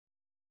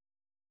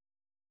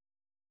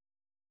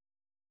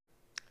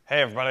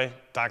Hey everybody,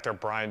 Dr.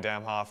 Brian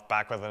Damhoff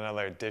back with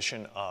another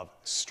edition of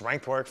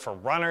Strength Work for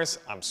Runners.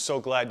 I'm so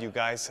glad you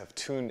guys have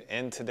tuned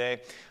in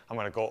today. I'm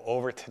going to go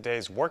over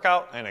today's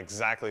workout and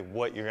exactly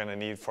what you're going to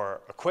need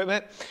for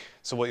equipment.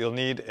 So what you'll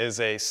need is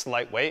a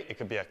slight weight. It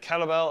could be a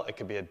kettlebell, it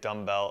could be a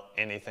dumbbell,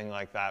 anything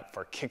like that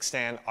for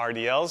kickstand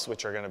RDLs,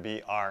 which are going to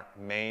be our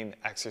main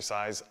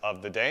exercise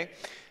of the day.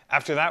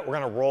 After that, we're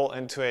going to roll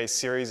into a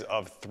series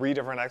of 3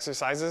 different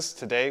exercises.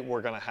 Today,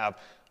 we're going to have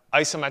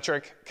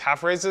isometric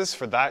calf raises.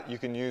 For that, you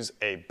can use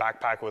a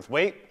backpack with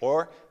weight,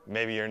 or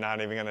maybe you're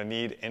not even gonna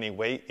need any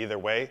weight. Either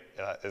way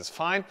is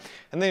fine.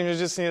 And then you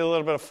just need a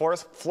little bit of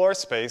floor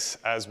space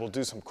as we'll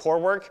do some core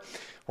work.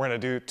 We're gonna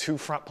do 2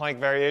 front plank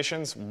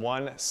variations,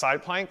 1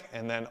 side plank,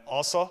 and then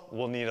also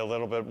we'll need a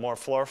little bit more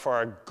floor for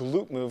our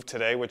glute move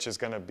today, which is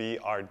gonna be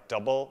our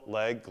double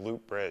leg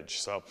glute bridge.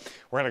 So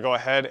we're gonna go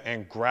ahead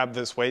and grab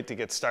this weight to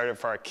get started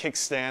for our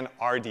kickstand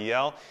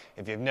RDL.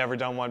 If you've never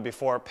done one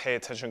before, pay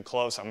attention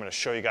close. I'm gonna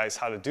show you guys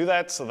how to do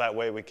that so that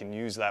way we can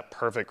use that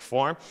perfect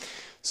form.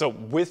 So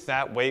with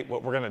that weight,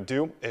 what we're gonna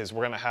do is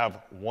we're gonna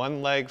have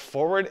 1 leg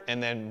forward,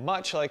 and then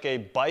much like a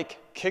bike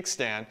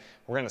kickstand,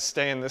 we're gonna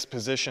stay in this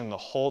position the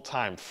whole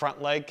time.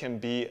 Front leg can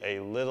be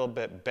a little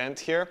bit bent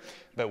here,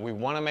 but we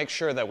wanna make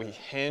sure that we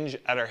hinge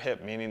at our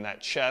hip, meaning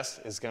that chest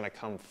is gonna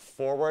come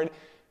forward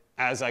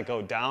as I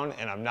go down,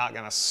 and I'm not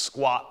gonna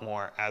squat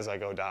more as I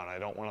go down. I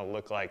don't wanna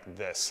look like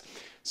this.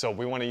 So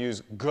we wanna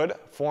use good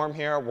form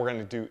here. We're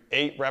gonna do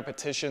 8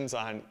 repetitions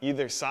on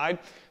either side.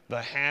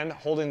 The hand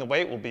holding the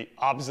weight will be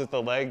opposite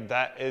the leg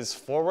that is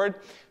forward.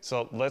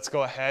 So let's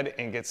go ahead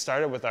and get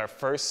started with our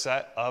first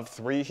set of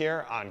 3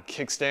 here on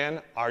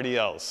kickstand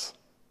RDLs.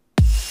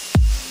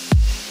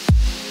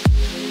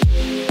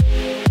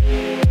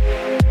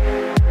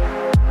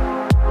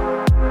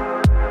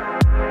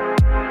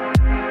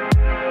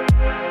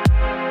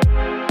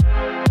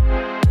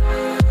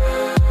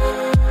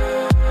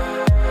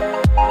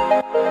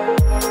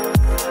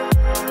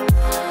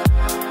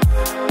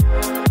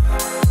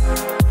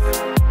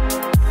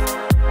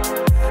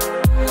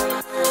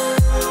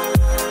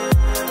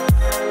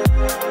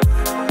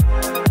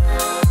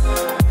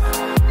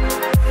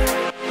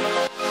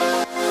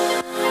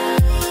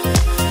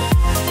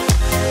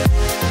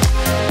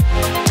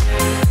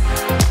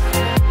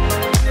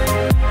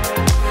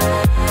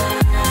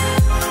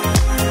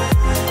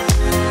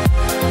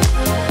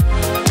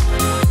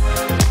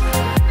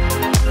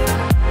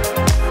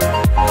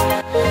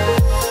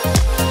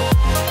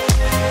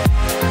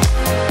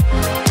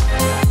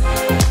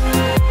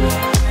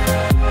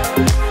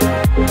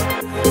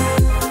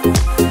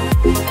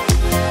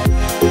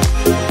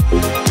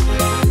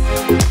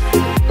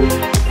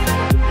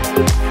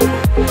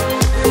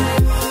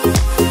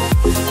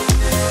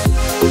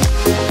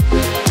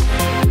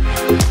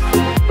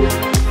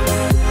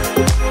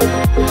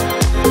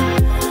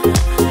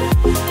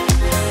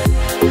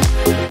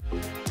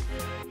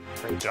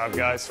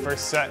 Guys,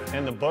 first set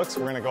in the books.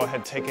 We're gonna go ahead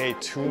and take a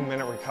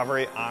 2-minute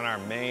recovery on our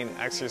main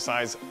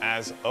exercise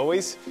as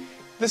always.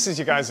 This is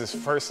you guys'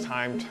 first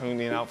time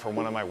tuning out for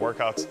one of my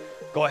workouts.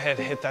 Go ahead,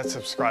 hit that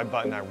subscribe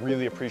button. I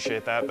really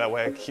appreciate that. That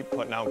way I keep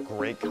putting out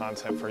great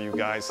content for you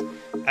guys.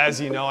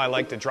 As you know, I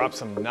like to drop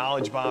some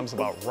knowledge bombs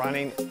about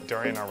running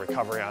during our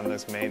recovery on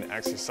this main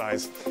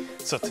exercise.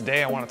 So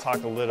today I want to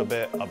talk a little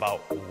bit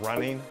about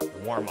running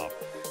warm-up.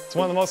 It's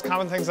one of the most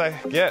common things I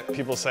get.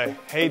 People say,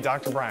 hey,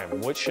 Dr.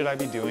 Brian, what should I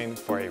be doing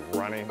for a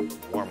running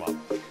warm-up?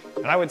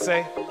 And I would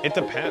say, it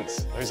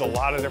depends. There's a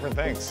lot of different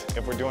things.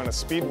 If we're doing a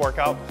speed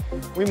workout,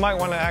 we might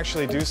want to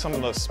actually do some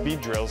of those speed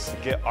drills to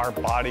get our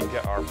body,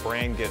 get our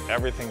brain, get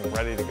everything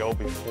ready to go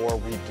before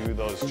we do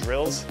those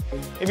drills.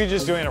 If you're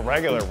just doing a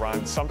regular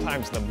run,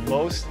 sometimes the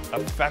most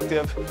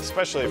effective,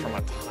 especially from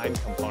a time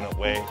component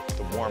way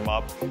to warm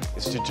up,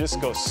 is to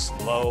just go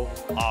slow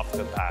off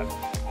the bat.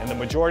 And the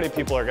majority of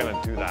people are gonna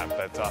do that,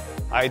 but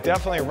I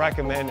definitely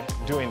recommend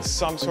doing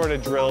some sort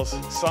of drills,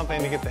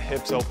 something to get the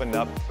hips opened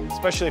up,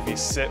 especially if you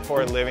sit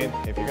for a living.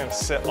 If you're gonna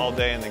sit all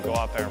day and then go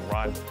out there and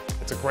run,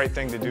 it's a great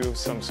thing to do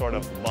some sort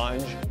of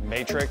lunge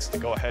matrix to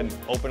go ahead and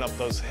open up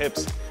those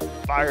hips,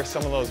 fire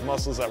some of those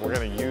muscles that we're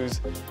gonna use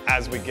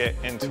as we get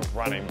into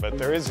running. But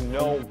there is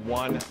no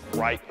one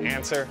right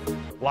answer.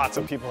 Lots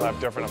of people have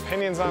different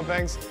opinions on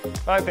things,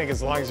 but I think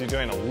as long as you're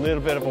doing a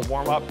little bit of a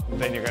warm-up,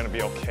 then you're gonna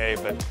be okay.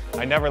 But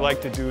I never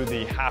like to do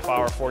the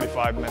half-hour,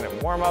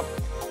 45-minute warm-up.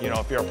 You know,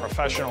 if you're a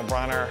professional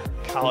runner,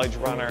 college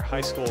runner,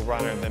 high school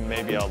runner, then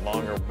maybe a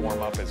longer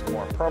warm-up is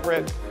more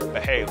appropriate.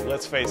 But hey,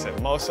 let's face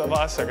it, most of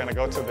us are gonna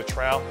go to the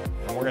trail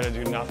and we're gonna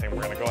do nothing.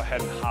 We're gonna go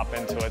ahead and hop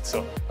into it.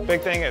 So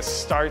big thing is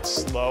start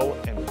slow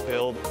and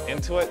build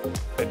into it,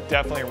 but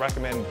definitely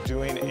recommend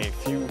doing a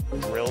few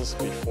drills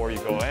before you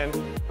go in.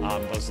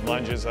 Those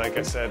lunges, like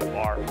I said,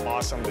 are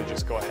awesome to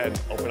just go ahead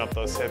and open up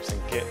those hips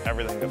and get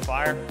everything to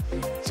fire.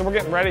 So we're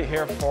getting ready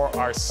here for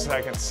our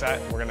second set.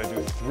 We're gonna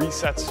do 3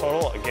 sets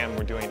total. Again,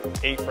 we're doing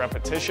 8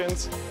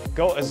 repetitions.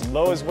 Go as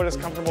low as what is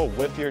comfortable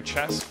with your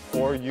chest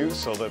for you.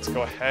 So let's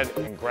go ahead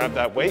and grab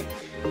that weight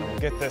and we'll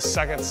get this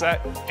second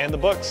set in the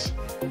books.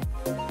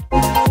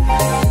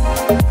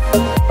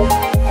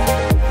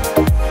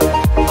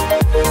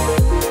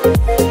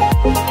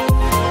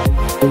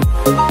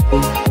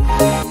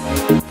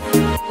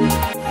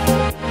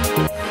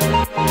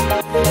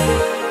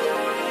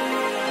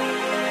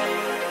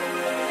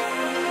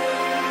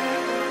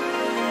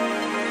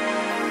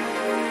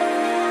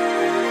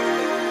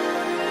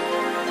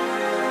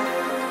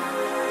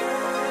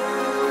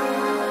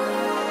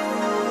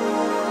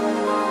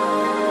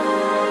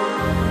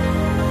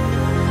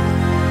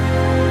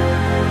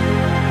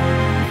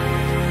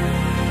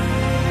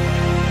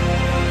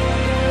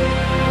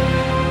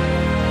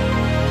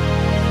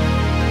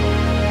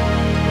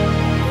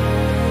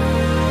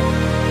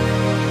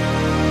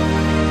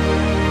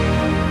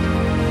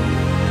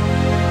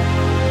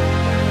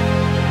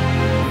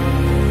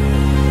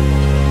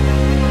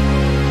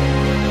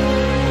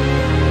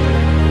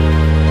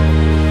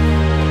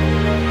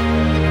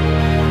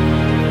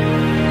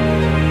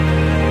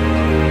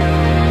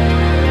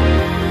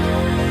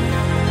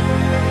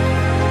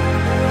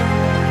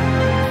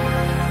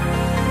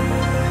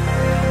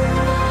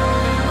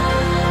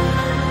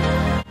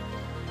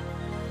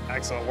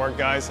 work,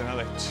 guys.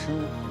 Another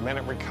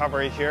 2-minute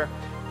recovery here.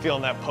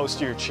 Feeling that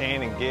posterior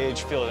chain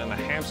engage, feel it in the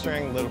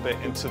hamstring, a little bit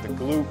into the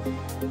glute.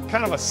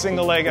 Kind of a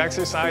single leg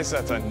exercise.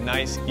 That's a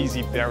nice,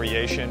 easy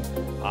variation.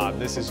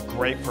 This is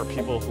great for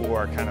people who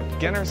are kind of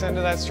beginners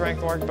into that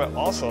strength work, but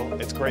also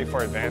it's great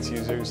for advanced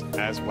users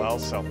as well.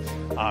 So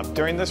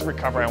during this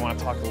recovery, I want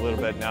to talk a little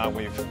bit now.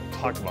 We've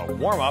talked about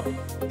warm up,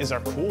 is our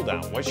cool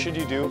down. What should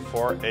you do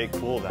for a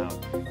cool down?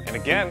 And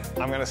again,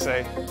 I'm going to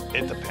say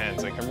it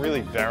depends. It can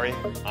really vary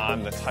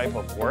on the type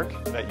of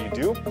work that you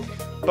do.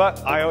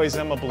 But I always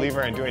am a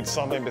believer in doing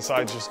something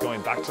besides just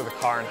going back to the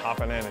car and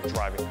hopping in and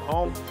driving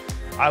home.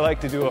 I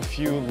like to do a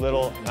few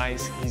little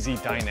nice, easy,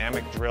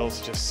 dynamic drills,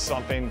 just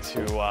something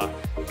to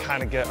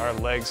kind of get our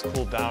legs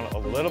cooled down a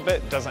little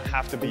bit. Doesn't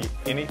have to be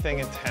anything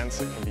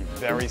intense. It can be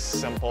very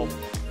simple.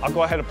 I'll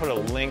go ahead and put a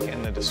link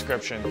in the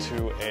description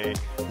to a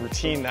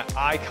routine that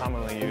I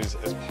commonly use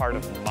as part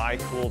of my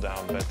cool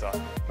down.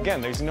 But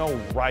again, there's no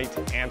right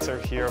answer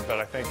here, but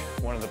I think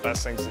one of the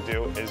best things to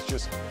do is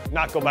just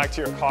not go back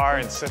to your car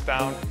and sit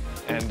down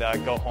and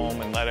go home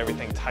and let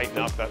everything tighten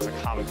up. That's a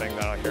common thing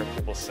that I hear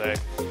people say.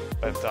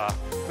 But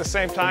at the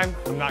same time,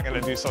 I'm not going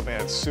to do something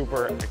that's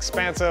super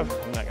expansive.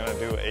 I'm not going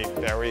to do a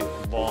very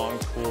long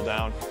cool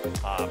down.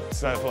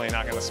 It's definitely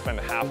not going to spend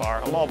a half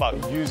hour. I'm all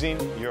about using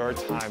your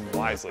time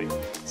wisely.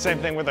 Same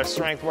thing with our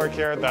strength work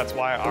here. That's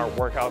why our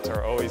workouts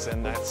are always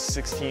in that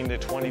 16 to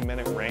 20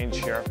 minute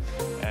range here.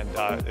 And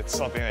it's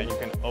something that you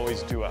can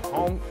always do at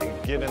home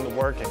and get in the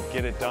work and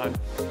get it done.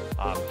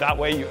 That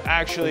way you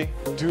actually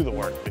do the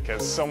work,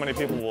 because so many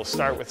people will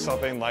start with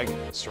something like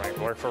strength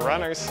work for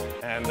runners,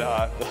 and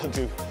they'll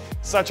do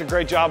such a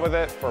great job with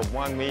it for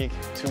 1 week,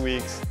 2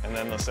 weeks, and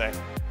then they'll say,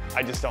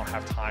 I just don't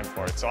have time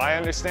for it. So I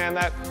understand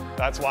that.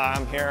 That's why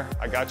I'm here.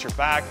 I got your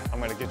back. I'm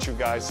gonna get you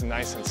guys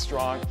nice and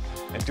strong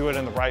and do it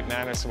in the right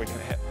manner so we can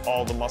hit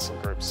all the muscle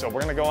groups. So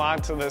we're gonna go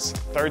on to this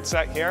third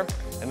set here,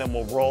 and then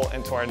we'll roll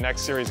into our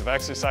next series of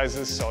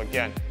exercises. So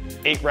again,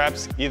 8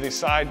 reps either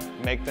side,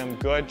 make them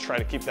good. Try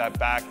to keep that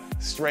back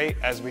straight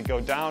as we go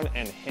down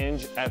and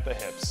hinge at the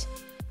hips.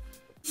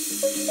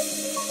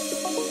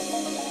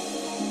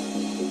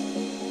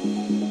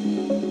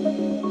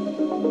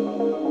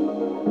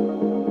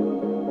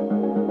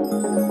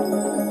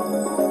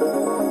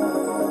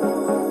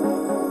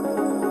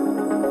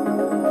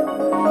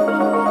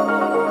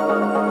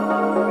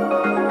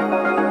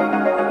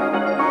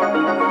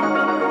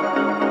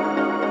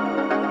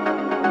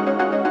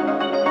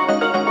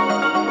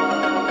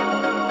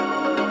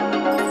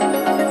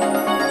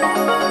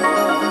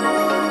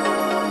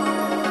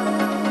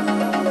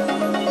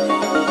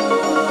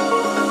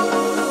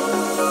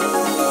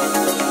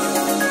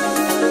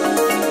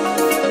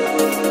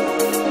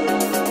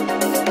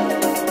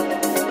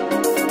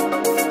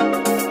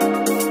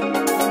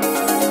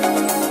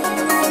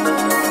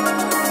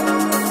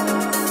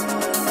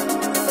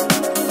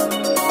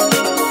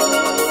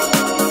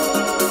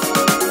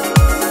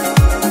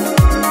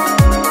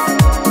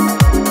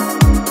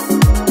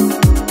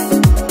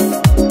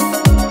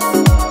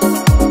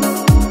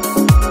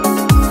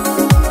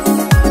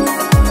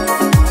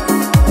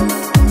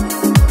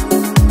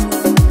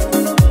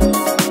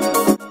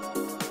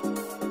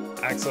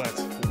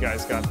 Excellent. You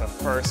guys got the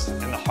first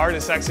and the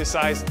hardest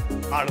exercise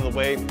out of the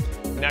way.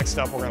 Next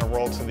up, we're gonna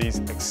roll to these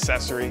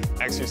accessory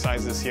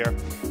exercises here.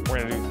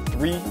 We're gonna do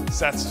 3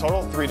 sets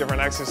total, 3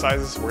 different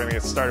exercises. We're gonna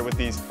get started with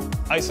these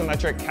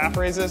isometric calf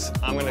raises.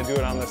 I'm gonna do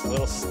it on this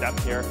little step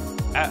here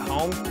at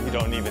home. You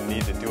don't even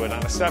need to do it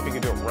on a step. You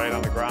can do it right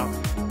on the ground.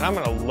 And I'm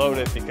gonna load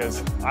it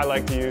because I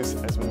like to use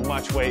as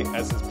much weight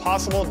as is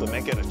possible to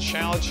make it a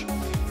challenge.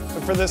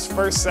 And for this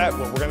first set,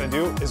 what we're gonna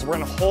do is we're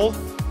gonna hold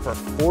for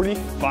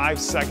 45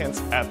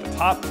 seconds at the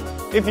top.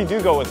 If you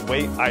do go with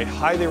weight, I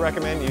highly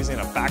recommend using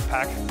a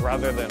backpack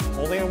rather than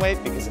holding a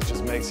weight, because it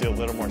just makes you a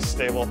little more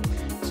stable.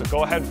 So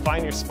go ahead,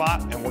 find your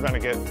spot, and we're gonna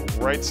get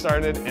right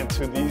started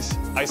into these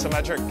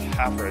isometric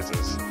calf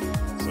raises.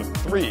 So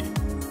 3,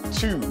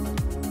 2,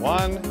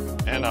 1,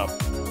 and up.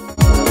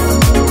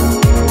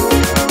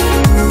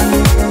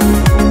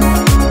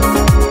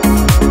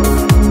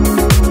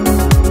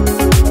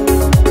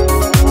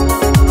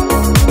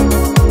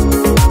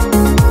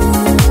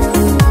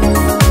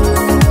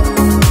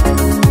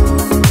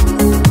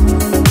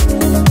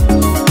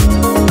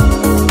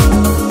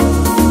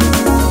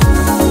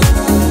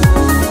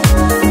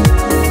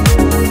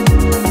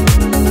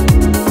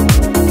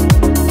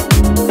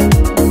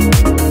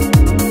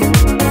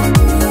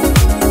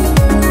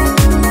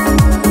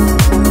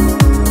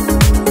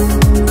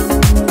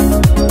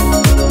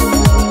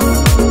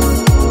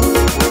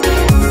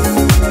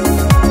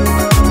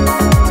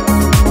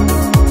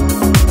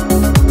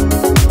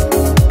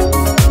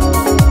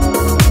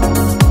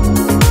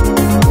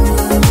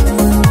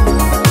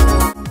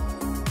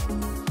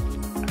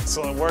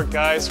 Excellent work,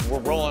 guys. We're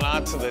rolling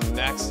on to the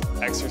next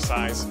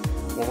exercise.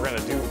 What we're gonna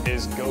do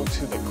is go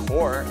to the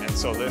core. And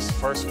so this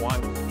first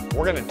one,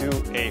 we're gonna do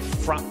a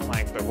front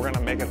plank, but we're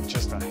gonna make it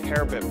just a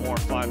hair bit more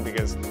fun,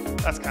 because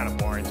that's kind of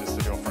boring just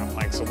to do a front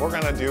plank. So we're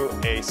gonna do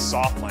a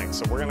soft plank.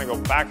 So we're gonna go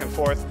back and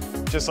forth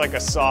just like a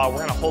saw. We're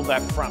gonna hold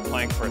that front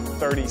plank for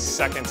 30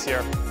 seconds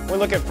here. We're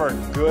looking for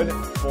good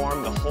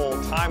form the whole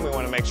time. We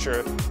wanna make sure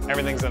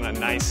everything's in a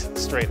nice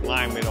straight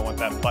line. We don't want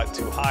that butt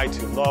too high,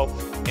 too low,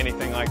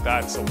 anything like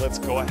that. So let's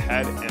go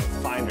ahead and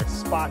find our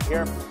spot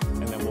here,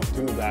 and then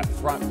we'll do that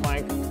front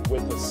plank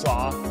with the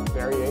saw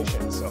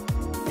variation. So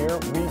here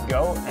we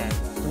go, and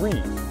 3,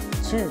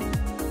 2,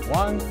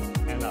 1,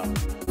 and up.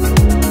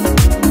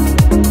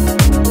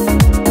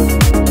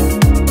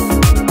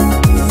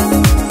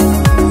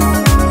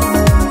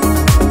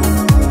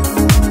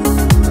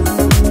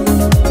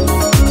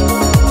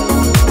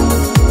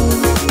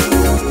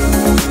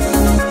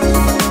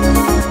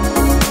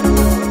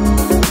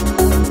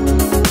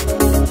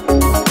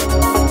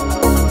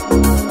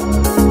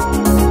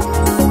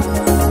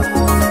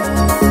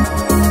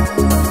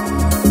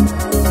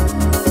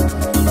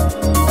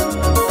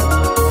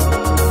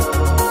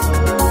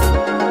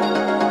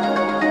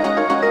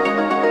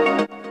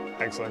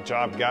 Excellent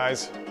job,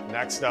 guys.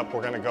 Next up,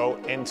 we're gonna go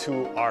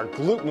into our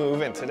glute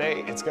move, and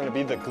today it's gonna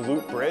be the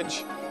glute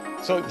bridge.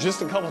 So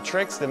just a couple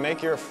tricks to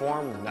make your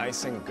form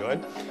nice and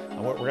good.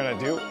 And what we're gonna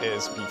do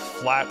is be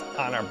flat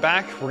on our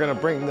back. We're gonna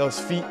bring those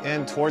feet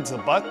in towards the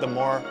butt. The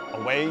more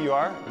away you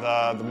are,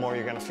 the more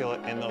you're gonna feel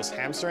it in those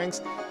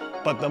hamstrings.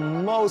 But the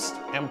most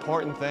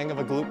important thing of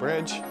a glute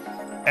bridge,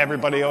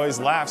 everybody always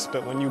laughs,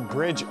 but when you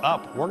bridge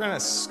up, we're gonna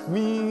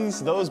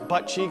squeeze those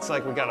butt cheeks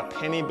like we got a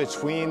penny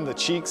between the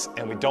cheeks,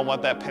 and we don't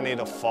want that penny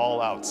to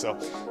fall out. So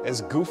as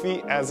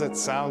goofy as it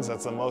sounds,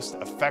 that's the most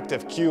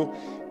effective cue.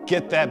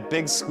 Get that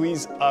big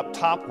squeeze up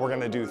top. We're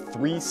gonna do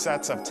 3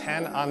 sets of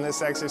 10 on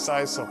this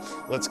exercise. So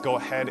let's go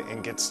ahead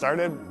and get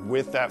started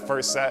with that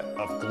first set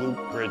of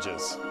glute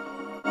bridges.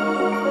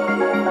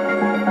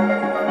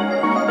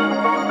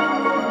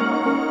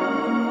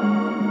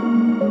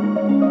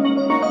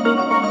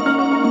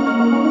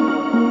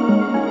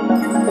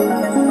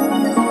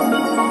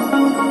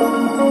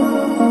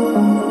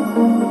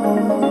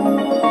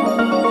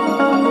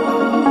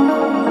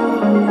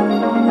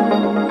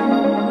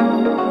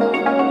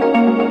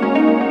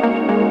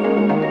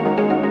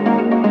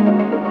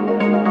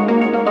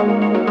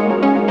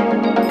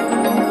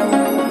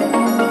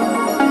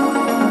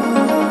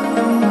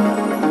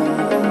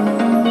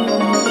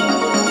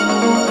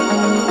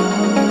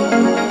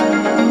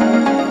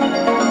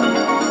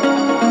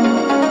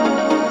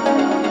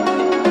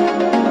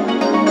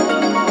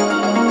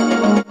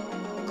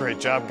 Great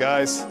job,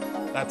 guys.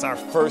 That's our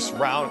first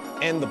round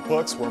in the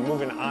books. We're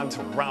moving on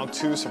to round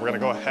 2, so we're gonna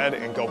go ahead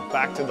and go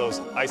back to those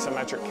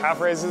isometric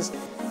calf raises.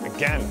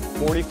 Again,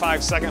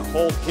 45-second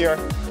hold here.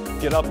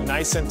 Get up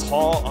nice and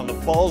tall on the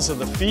balls of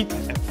the feet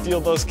and feel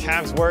those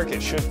calves work.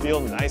 It should feel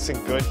nice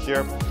and good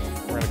here.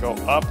 We're gonna go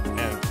up,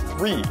 and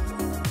 3,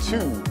 2,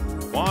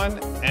 1,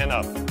 and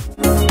up.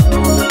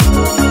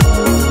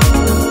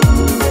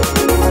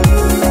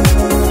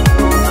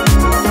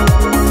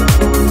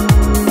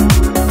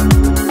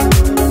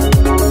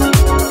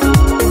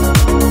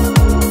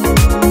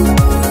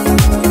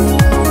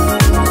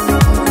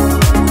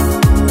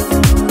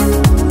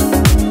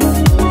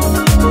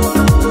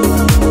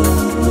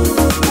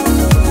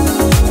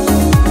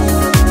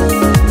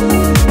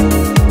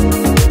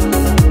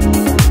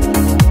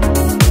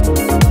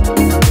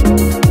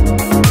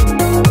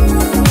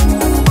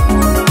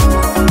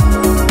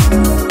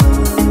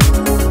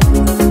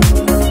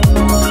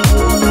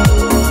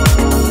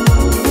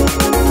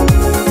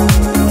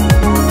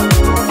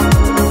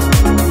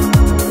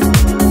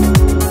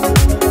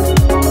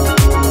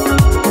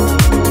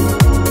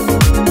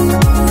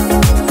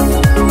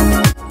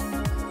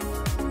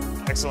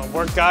 Excellent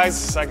work, guys.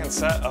 Second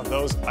set of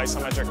those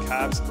isometric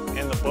calves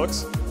in the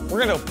books.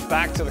 We're gonna go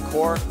back to the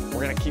core.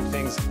 We're gonna keep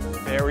things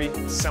very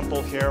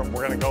simple here.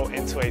 We're gonna go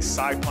into a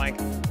side plank.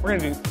 We're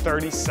gonna do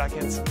 30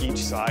 seconds each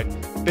side.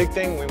 Big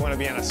thing, we wanna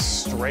be in a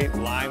straight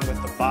line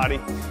with the body,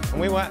 and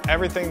we want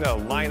everything to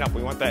line up.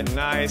 We want that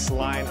nice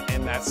line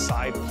in that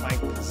side plank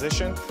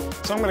position.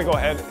 So I'm gonna go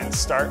ahead and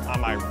start on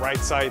my right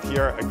side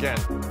here. Again,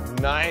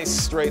 nice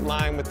straight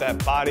line with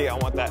that body. I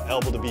want that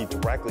elbow to be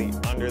directly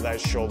under that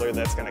shoulder.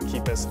 That's gonna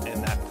keep us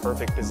in that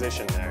perfect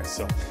position there.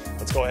 So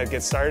let's go ahead and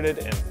get started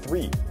in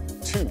 3,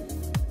 2,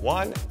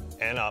 1,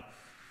 and up.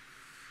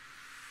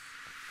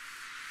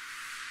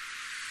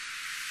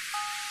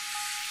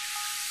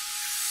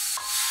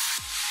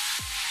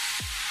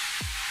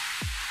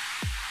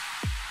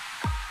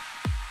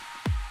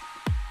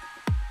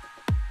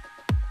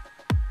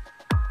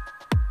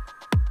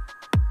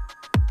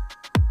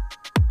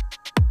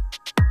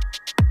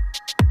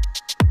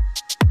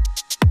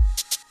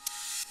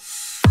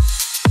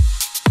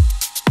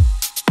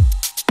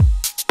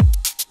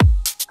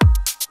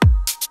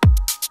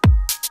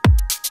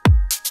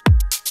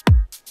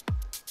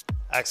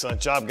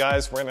 Excellent job,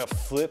 guys. We're gonna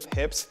flip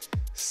hips.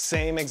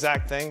 Same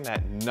exact thing,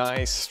 that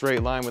nice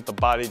straight line with the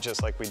body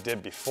just like we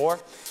did before.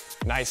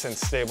 Nice and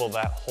stable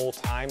that whole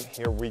time.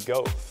 Here we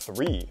go.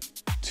 3,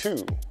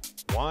 2,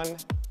 1,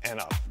 and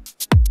up.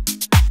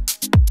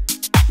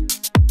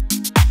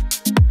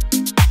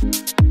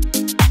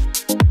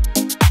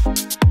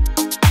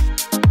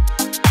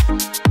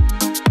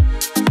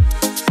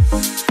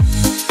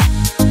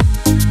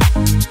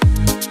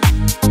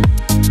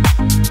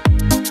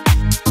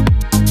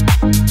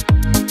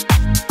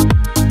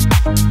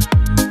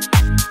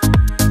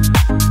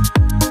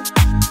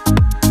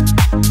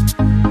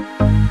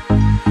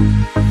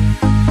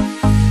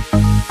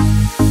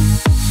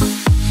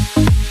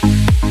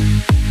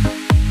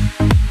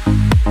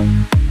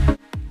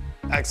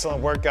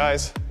 Excellent work,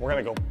 guys. We're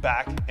gonna go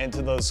back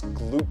into those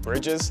glute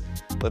bridges.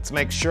 Let's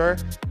make sure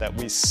that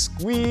we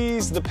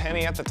squeeze the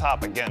penny at the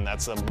top. Again,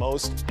 that's the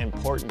most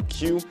important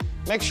cue.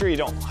 Make sure you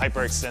don't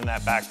hyperextend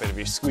that back, but if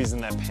you're squeezing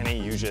that penny,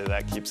 usually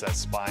that keeps that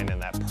spine in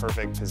that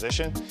perfect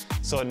position.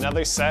 So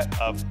another set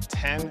of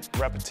 10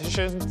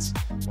 repetitions.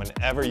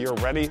 Whenever you're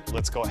ready,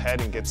 let's go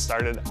ahead and get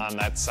started on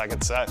that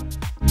second set.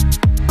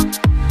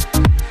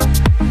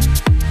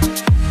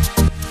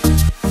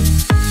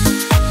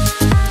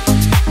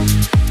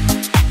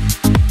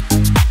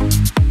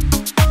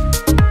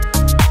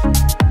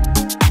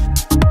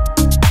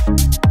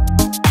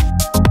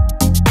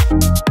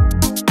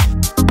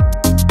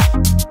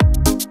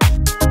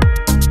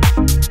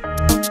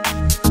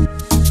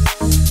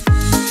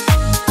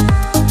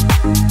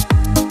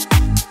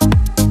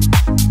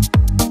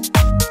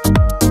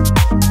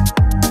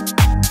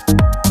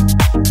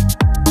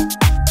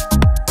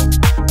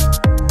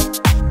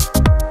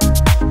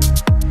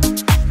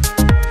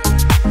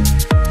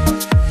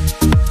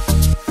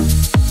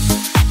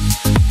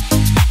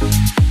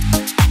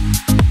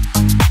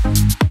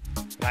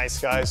 Nice,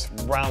 guys.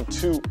 Round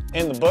 2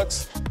 in the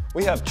books.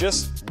 We have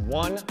just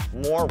one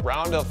more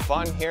round of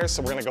fun here,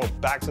 so we're gonna go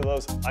back to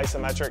those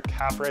isometric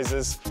calf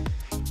raises.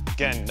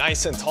 Again,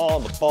 nice and tall,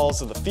 the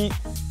balls of the feet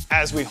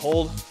as we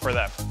hold for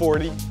that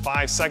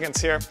 45 seconds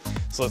here.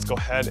 So let's go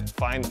ahead and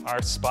find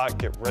our spot,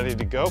 get ready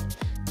to go.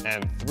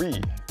 And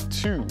 3,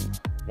 2,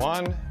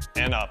 1,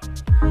 and up.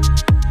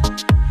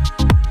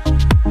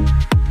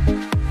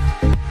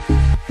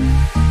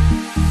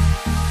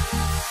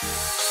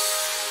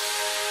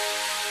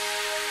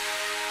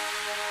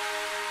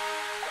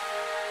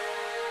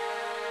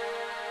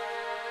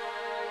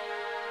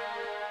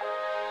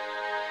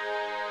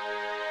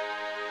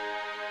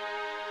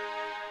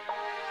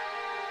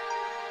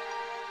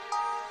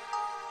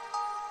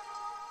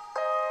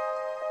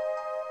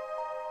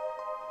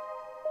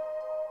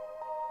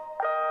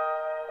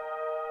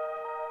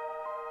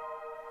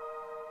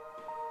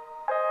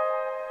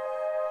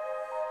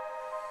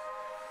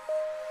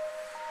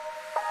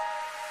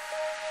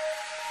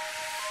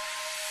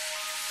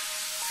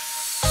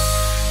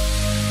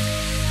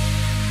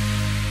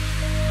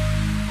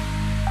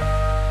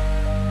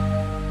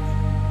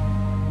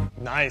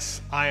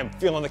 Nice. I am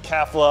feeling the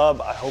calf love.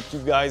 I hope you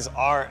guys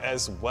are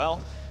as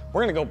well.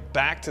 We're gonna go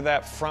back to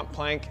that front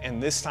plank,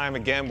 and this time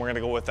again, we're gonna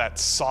go with that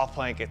saw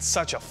plank. It's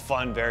such a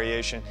fun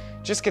variation.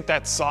 Just get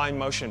that sawing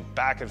motion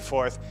back and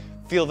forth.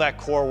 Feel that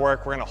core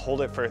work. We're gonna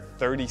hold it for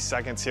 30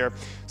 seconds here.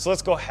 So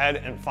let's go ahead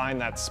and find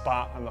that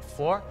spot on the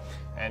floor.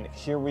 And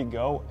here we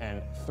go.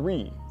 And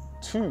 3,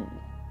 2,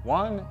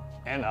 1,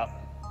 and up.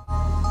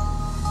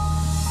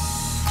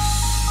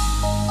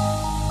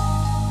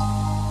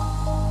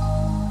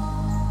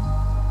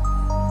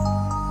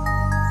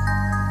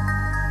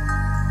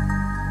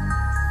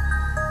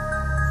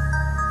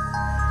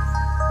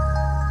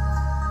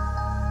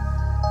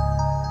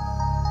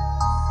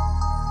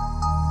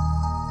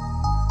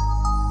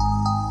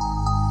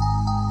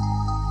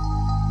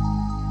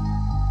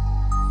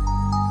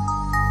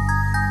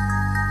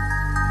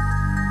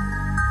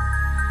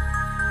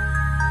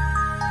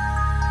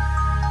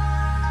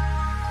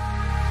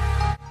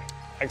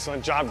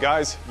 Excellent job,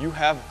 guys. You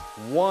have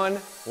one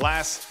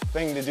last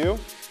thing to do.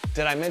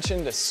 Did I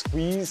mention to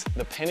squeeze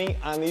the penny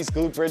on these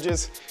glute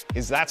bridges?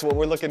 Because that's what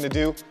we're looking to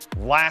do.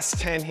 Last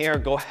 10 here,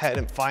 go ahead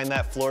and find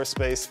that floor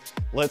space.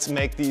 Let's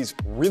make these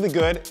really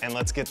good, and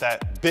let's get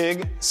that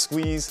big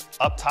squeeze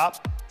up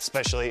top,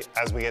 especially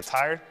as we get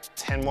tired.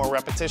 10 more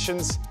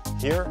repetitions.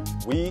 Here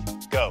we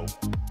go.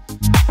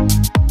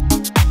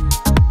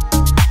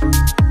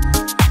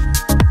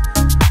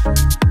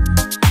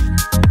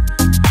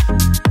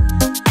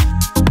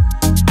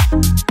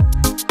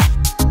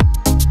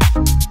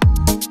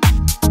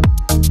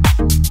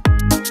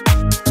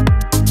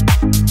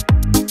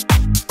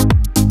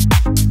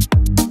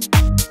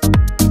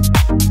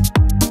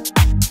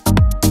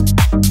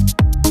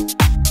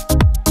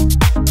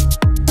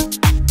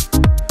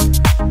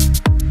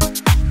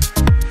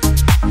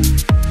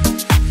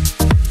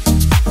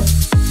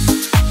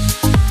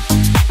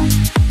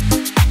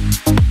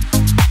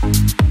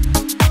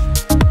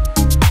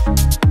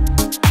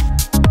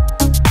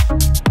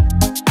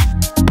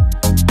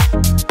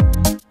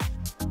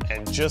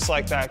 Just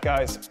like that,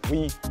 guys,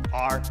 we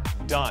are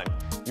done.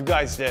 You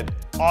guys did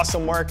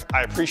awesome work.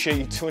 I appreciate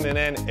you tuning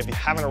in. If you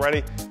haven't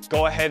already,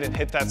 go ahead and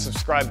hit that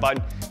subscribe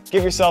button.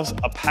 Give yourselves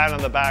a pat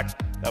on the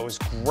back. That was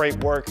great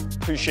work.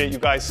 Appreciate you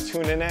guys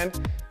tuning in.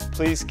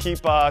 Please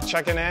keep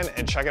checking in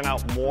and checking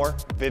out more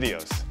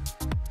videos.